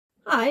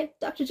Hi,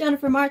 Dr.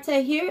 Jennifer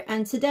Martay here,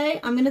 and today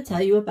I'm going to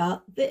tell you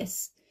about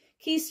this,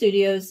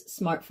 Keyestudio's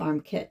Smart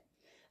Farm Kit.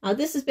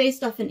 This is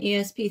based off an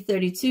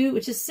ESP32,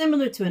 which is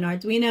similar to an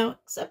Arduino,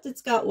 except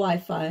it's got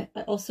Wi-Fi.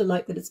 I also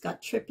like that it's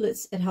got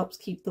triplets. It helps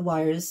keep the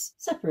wires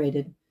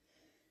separated.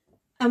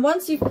 And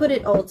once you've put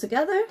it all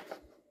together,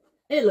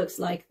 it looks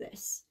like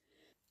this.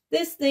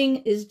 This thing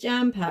is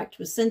jam-packed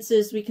with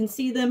sensors. We can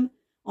see them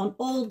on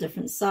all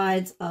different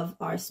sides of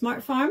our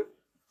smart farm.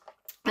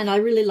 And I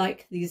really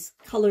like these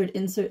colored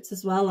inserts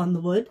as well on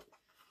the wood.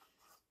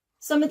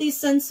 Some of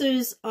these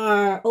sensors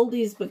are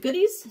oldies but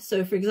goodies.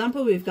 So for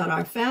example, we've got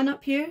our fan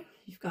up here.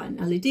 We've got an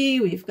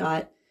LED, we've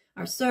got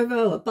our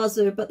servo, a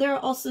buzzer, but there are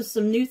also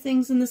some new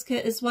things in this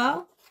kit as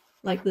well,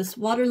 like this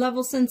water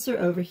level sensor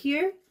over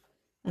here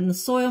and the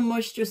soil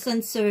moisture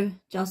sensor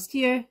just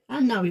here.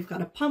 And now we've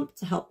got a pump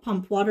to help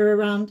pump water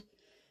around,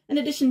 in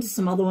addition to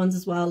some other ones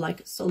as well, like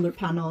a solar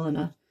panel and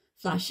a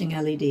flashing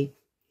LED.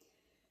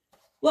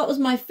 What was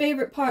my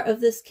favorite part of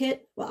this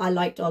kit? Well, I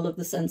liked all of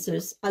the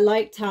sensors. I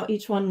liked how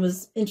each one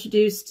was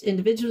introduced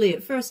individually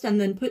at first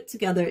and then put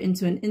together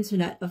into an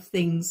Internet of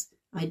Things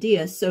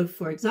idea. So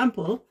for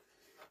example,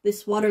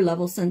 this water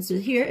level sensor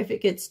here, if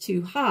it gets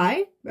too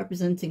high,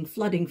 representing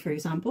flooding, for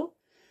example,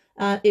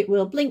 it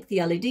will blink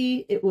the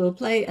LED, it will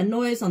play a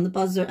noise on the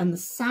buzzer, and the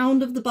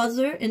sound of the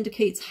buzzer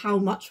indicates how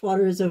much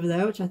water is over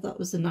there, which I thought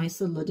was a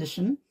nice little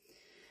addition.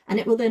 And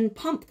it will then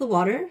pump the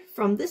water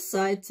from this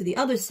side to the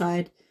other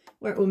side,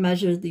 where it will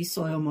measure the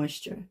soil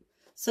moisture.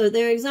 So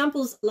there are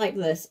examples like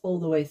this all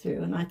the way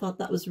through, and I thought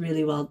that was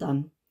really well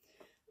done.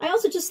 I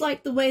also just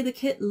like the way the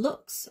kit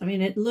looks. I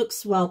mean, it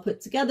looks well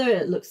put together.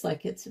 It looks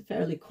like it's a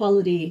fairly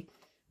quality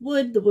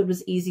wood. The wood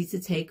was easy to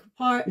take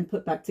apart and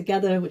put back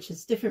together, which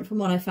is different from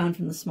what I found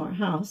from the Smart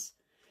House.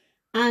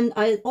 And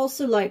I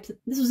also liked,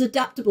 this was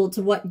adaptable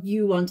to what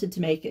you wanted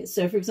to make it.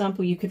 So for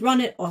example, you could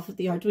run it off of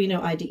the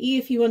Arduino IDE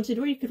if you wanted,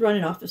 or you could run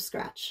it off of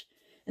Scratch.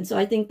 And so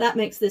I think that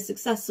makes this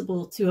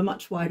accessible to a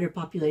much wider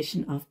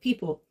population of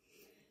people.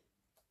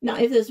 Now,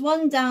 if there's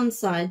one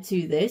downside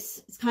to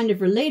this, it's kind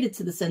of related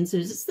to the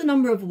sensors. It's the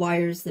number of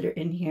wires that are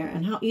in here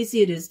and how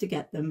easy it is to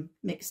get them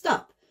mixed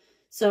up.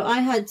 So I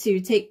had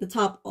to take the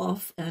top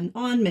off and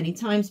on many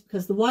times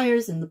because the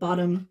wires in the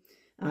bottom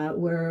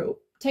were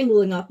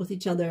tangling up with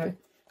each other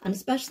and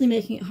especially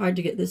making it hard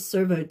to get this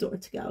servo door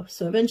to go.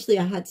 So eventually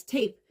I had to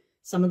tape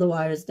some of the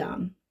wires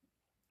down.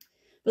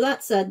 But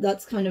that said,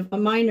 that's kind of a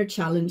minor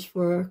challenge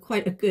for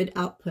quite a good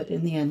output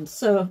in the end.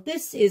 So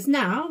this is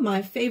now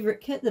my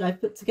favorite kit that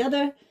I've put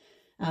together.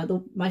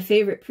 My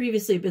favorite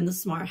previously had been the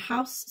Smart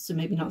House, so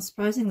maybe not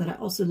surprising that I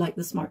also like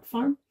the Smart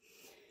Farm.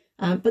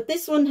 But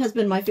this one has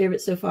been my favorite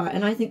so far,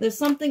 and I think there's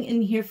something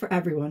in here for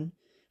everyone.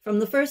 From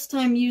the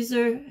first-time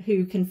user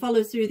who can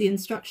follow through the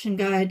instruction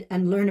guide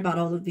and learn about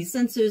all of these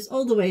sensors,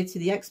 all the way to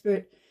the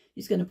expert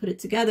who's going to put it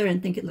together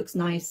and think it looks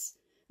nice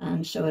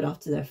and show it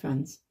off to their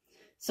friends.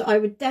 So I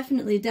would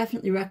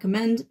definitely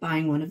recommend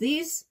buying one of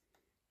these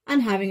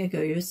and having a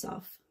go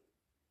yourself.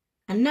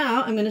 And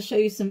now I'm going to show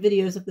you some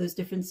videos of those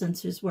different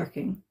sensors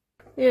working.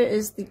 Here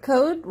is the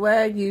code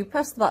where you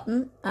press the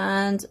button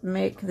and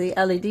make the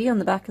LED on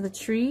the back of the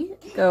tree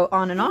go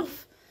on and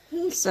off.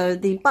 So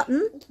the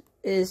button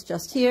is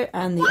just here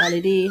and the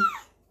LED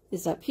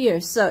is up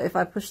here. So if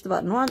I push the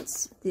button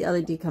once, the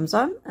LED comes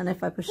on, and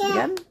if I push it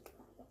again,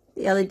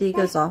 the LED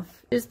goes off.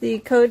 Here's the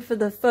code for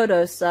the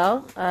photo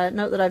cell.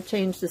 Note that I've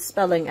changed the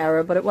spelling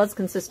error, but it was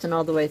consistent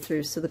all the way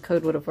through, so the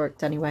code would have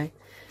worked anyway.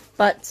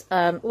 But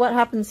what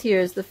happens here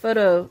is the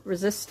photo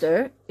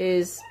resistor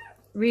is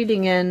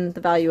reading in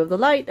the value of the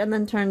light and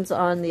then turns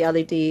on the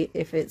LED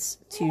if it's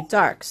too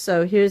dark.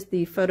 So here's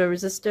the photo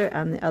resistor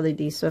and the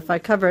LED. So if I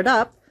cover it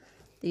up,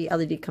 the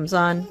LED comes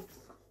on,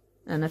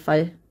 and if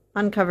I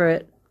uncover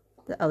it,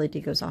 the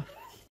LED goes off.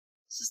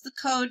 This is the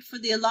code for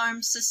the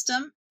alarm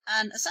system.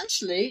 And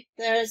essentially,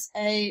 there's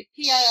a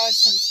PIR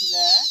sensor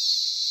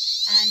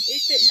there, and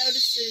if it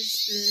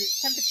notices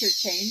the temperature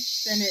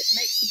change, then it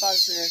makes the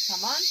buzzer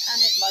come on,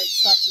 and it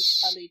lights up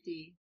this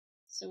LED.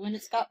 So when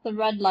it's got the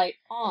red light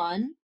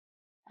on,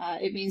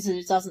 it means that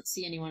it doesn't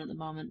see anyone at the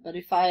moment. But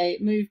if I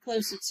move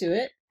closer to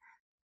it,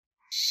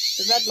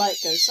 the red light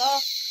goes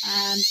off,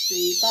 and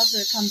the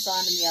buzzer comes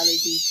on, and the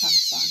LED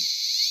comes on.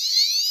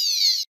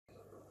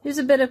 Here's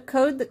a bit of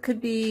code that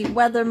could be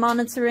weather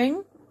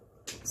monitoring.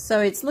 So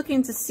it's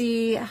looking to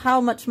see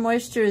how much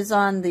moisture is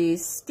on the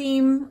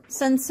steam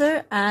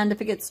sensor, and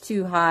if it gets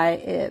too high,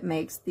 it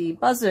makes the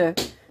buzzer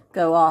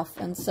go off.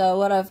 And so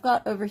what I've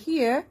got over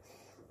here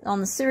on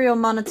the serial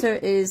monitor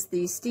is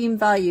the steam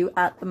value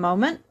at the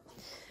moment.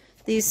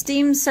 The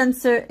steam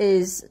sensor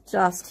is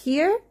just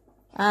here,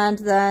 and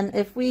then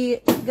if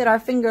we get our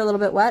finger a little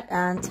bit wet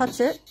and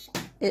touch it,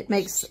 it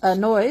makes a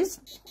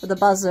noise for the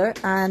buzzer,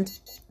 and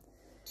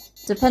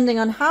depending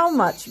on how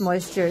much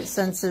moisture it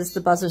senses, the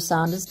buzzer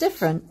sound is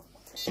different.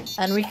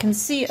 And we can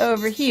see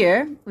over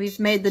here, we've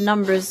made the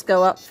numbers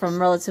go up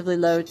from relatively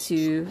low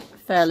to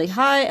fairly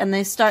high, and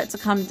they start to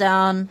come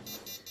down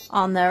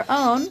on their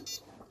own.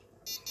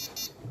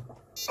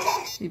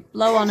 We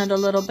blow on it a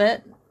little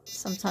bit,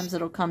 Sometimes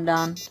it'll come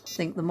down. I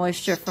think the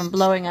moisture from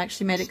blowing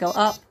actually made it go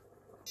up.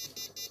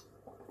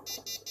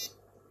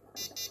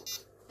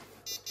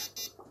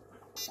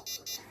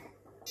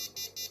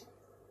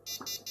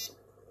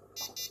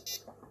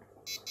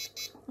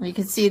 You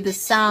can see the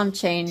sound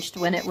changed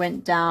when it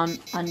went down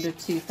under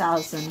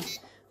 2000.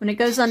 When it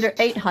goes under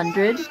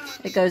 800,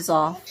 it goes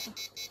off.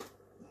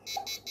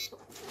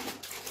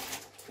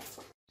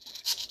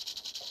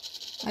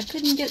 I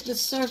couldn't get the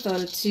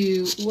servo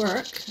to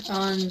work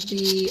on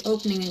the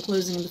opening and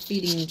closing of the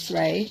feeding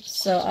tray,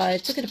 so I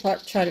took it apart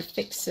to try to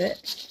fix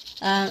it.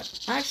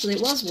 Actually,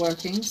 it was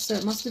working, so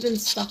it must have been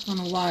stuck on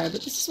a wire,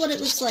 but this is what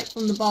it looks like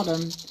from the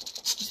bottom,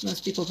 which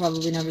most people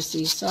probably never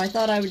see. So I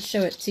thought I would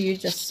show it to you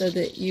just so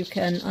that you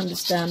can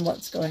understand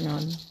what's going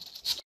on.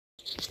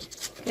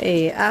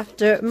 Okay,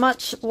 after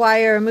much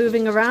wire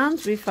moving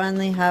around, we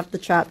finally have the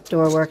trap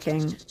door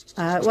working.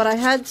 What I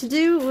had to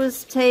do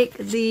was take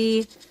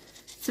the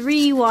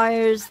 3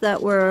 wires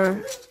that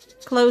were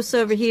close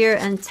over here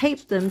and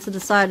tape them to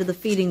the side of the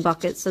feeding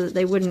bucket so that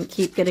they wouldn't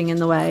keep getting in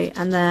the way,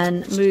 and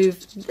then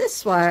move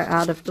this wire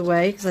out of the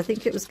way because I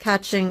think it was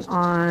catching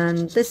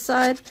on this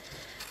side,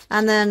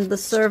 and then the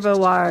servo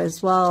wire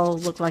as well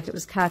looked like it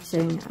was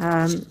catching.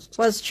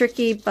 Was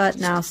tricky, but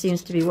now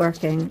seems to be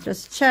working.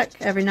 Just check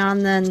every now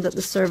and then that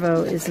the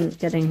servo isn't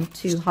getting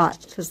too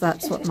hot, because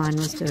that's what mine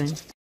was doing.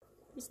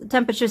 The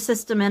temperature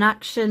system in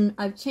action.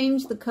 I've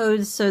changed the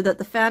codes so that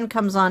the fan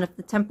comes on if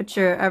the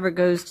temperature ever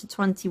goes to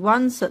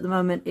 21. So at the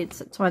moment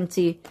it's at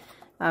 20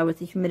 with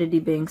the humidity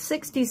being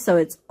 60, so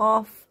it's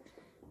off.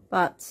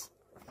 But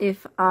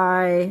if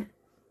I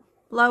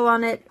blow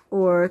on it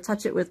or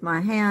touch it with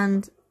my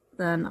hand,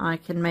 then I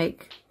can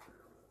make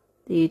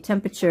the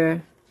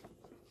temperature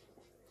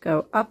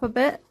go up a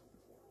bit.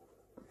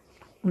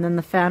 And then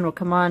the fan will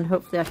come on.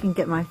 Hopefully I can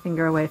get my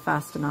finger away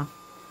fast enough.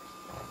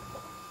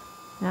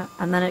 Yeah,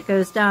 and then it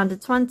goes down to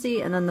 20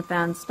 and then the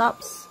fan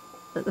stops.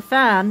 But the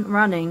fan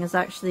running is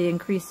actually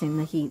increasing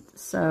the heat,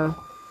 so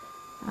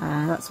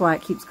that's why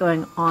it keeps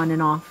going on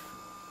and off.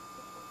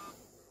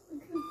 We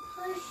can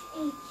push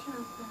each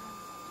other.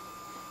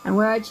 And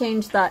where I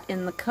changed that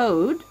in the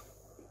code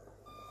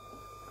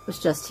was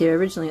just here.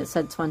 Originally it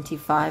said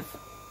 25,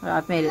 but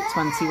I've made it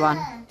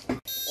 21.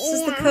 This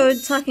is the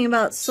code talking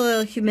about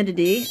soil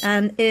humidity,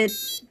 and it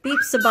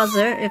beeps a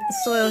buzzer if the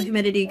soil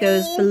humidity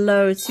goes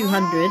below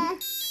 200.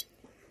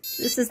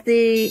 This is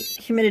the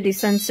humidity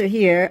sensor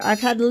here. I've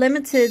had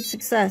limited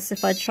success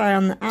if I try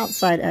on the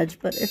outside edge,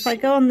 but if I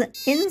go on the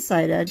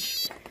inside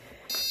edge,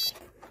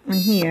 and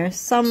here,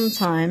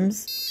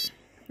 sometimes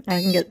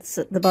I can get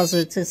the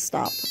buzzer to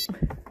stop.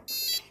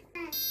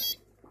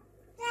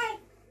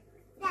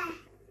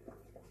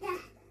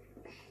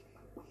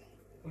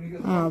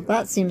 Oh,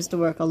 that seems to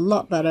work a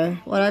lot better.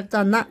 What I've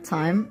done that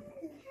time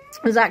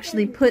was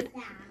actually put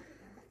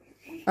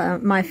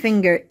my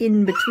finger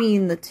in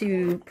between the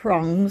 2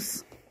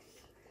 prongs,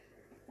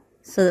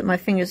 so that my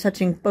finger's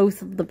touching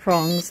both of the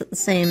prongs at the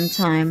same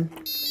time.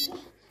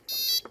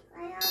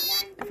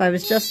 If I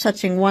was just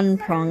touching one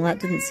prong, that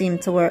didn't seem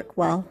to work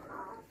well.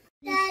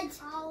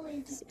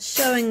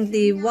 Showing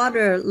the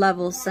water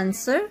level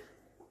sensor.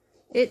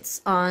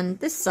 It's on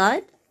this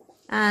side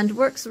and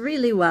works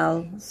really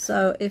well.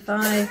 So if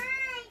I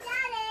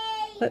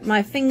put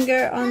my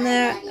finger on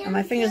there and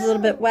my finger's a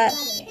little bit wet,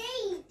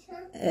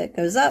 it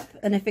goes up,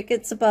 and if it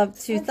gets above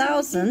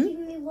 2000,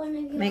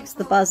 it makes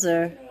the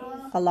buzzer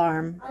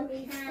alarm.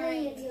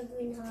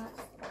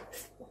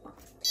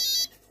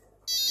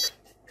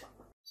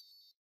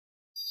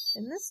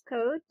 In this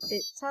code,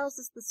 it tells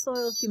us the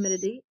soil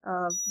humidity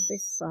of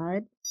this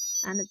side,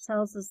 and it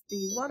tells us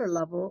the water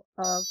level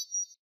of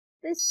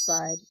this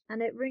side,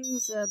 and it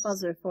rings a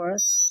buzzer for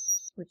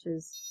us, which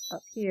is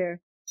up here,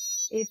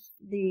 if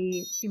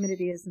the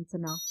humidity isn't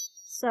enough.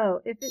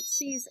 So if it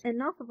sees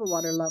enough of a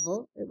water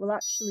level, it will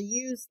actually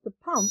use the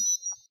pump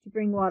to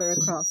bring water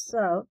across.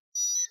 So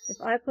if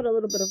I put a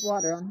little bit of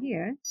water on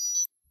here,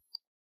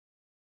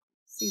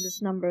 see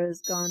this number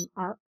has gone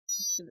up.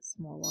 Let's give it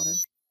some more water.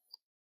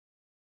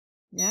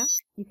 Yeah,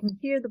 you can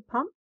hear the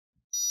pump,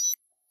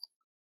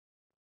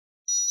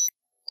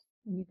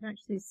 and you can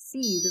actually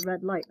see the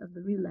red light of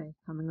the relay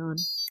coming on.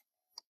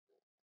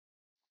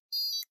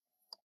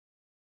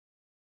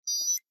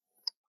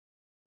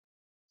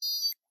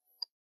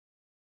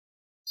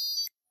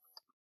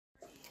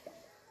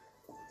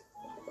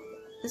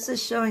 This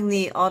is showing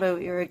the auto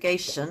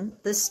irrigation,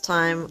 this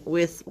time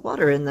with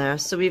water in there.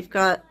 So we've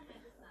got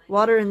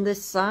water in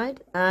this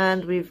side,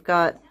 and we've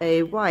got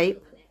a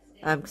wipe,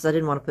 because I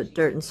didn't want to put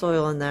dirt and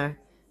soil in there,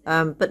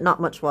 but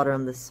not much water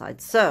on this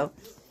side. So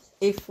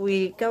if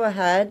we go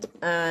ahead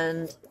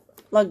and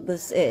plug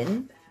this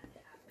in,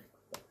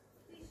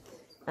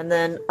 and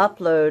then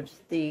upload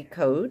the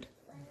code,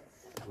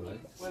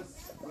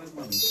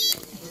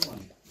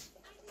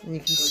 and you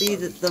can see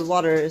that the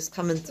water is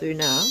coming through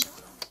now.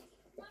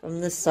 From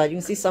this side, you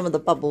can see some of the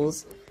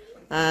bubbles,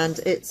 and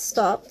it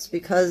stopped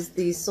because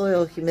the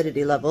soil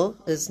humidity level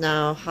is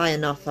now high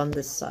enough on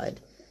this side.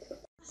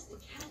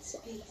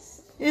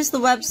 Here's the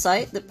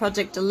website that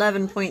Project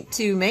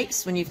 11.2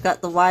 makes when you've got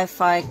the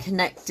Wi-Fi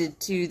connected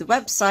to the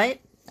website.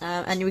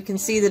 And we can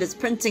see that it's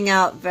printing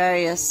out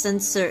various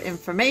sensor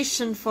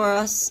information for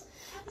us,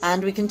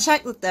 and we can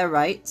check that they're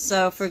right.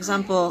 So for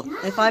example,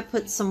 if I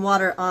put some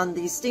water on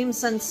the steam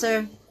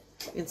sensor,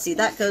 you can see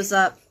that goes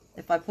up.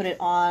 If I put it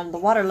on the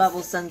water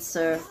level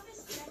sensor,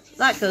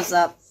 that goes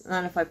up.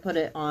 And if I put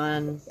it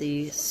on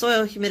the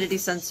soil humidity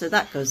sensor,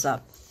 that goes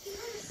up.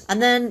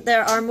 And then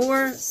there are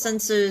more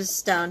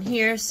sensors down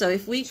here. So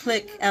if we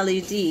click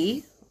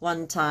LED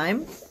one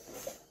time,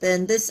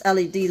 then this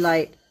LED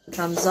light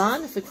comes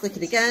on. If we click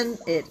it again,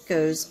 it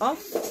goes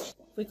off.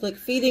 If we click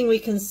feeding, we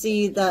can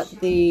see that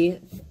the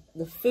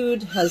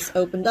food has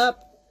opened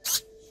up,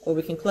 or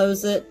we can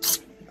close it,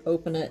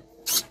 open it,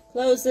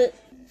 close it.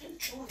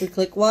 If we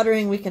click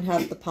watering, we can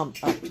have the pump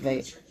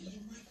activate.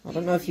 I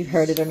don't know if you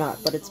heard it or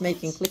not, but it's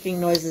making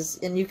clicking noises,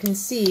 and you can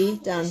see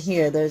down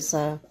here there's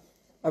a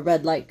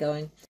red light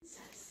going.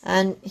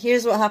 And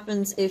here's what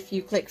happens if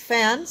you click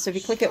fan. So if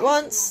you click it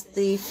once,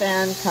 the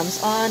fan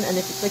comes on, and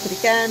if you click it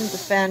again, the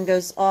fan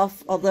goes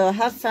off, although I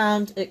have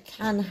found it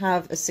can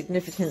have a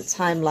significant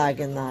time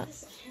lag in that.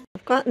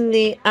 I've gotten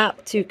the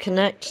app to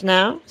connect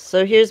now.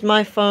 So here's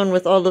my phone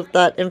with all of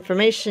that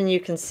information.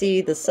 You can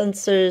see the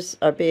sensors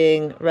are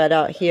being read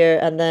out here,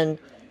 and then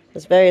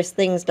there's various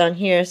things down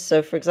here.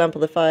 So for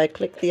example, if I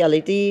click the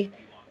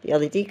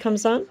LED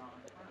comes on.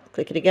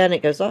 Click it again,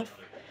 it goes off.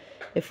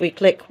 If we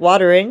click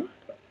watering,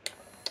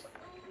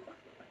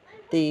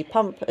 the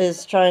pump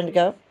is trying to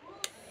go.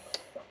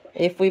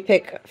 If we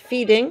pick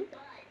feeding,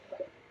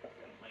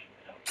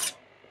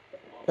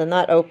 then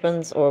that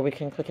opens, or we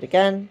can click it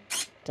again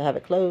to have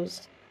it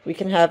closed. We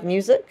can have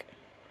music.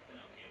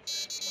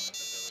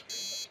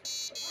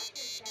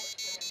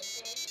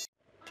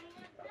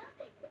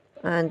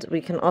 And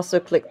we can also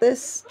click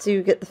this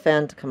to get the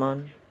fan to come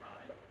on.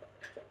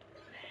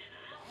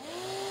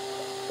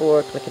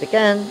 Or click it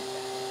again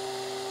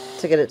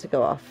to get it to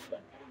go off.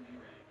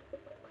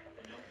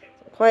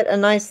 Quite a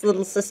nice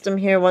little system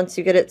here once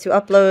you get it to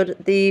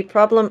upload. The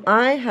problem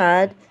I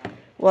had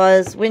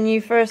was when you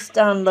first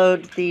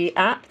download the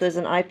app, there's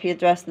an IP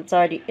address that's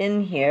already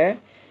in here,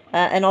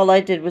 and all I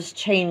did was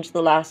change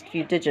the last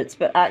few digits,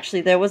 but actually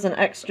there was an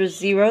extra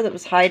 0 that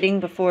was hiding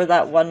before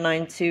that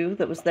 192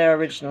 that was there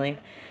originally.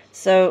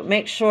 So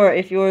make sure,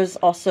 if yours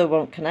also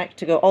won't connect,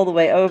 to go all the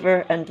way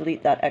over and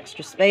delete that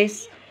extra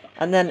space,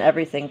 and then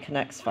everything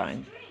connects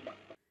fine.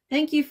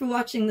 Thank you for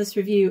watching this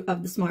review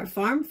of the Smart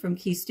Farm from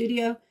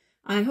Keyestudio.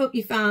 I hope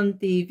you found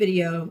the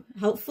video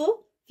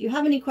helpful. If you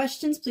have any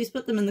questions, please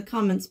put them in the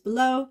comments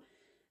below.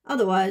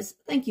 Otherwise,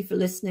 thank you for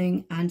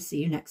listening, and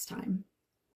see you next time.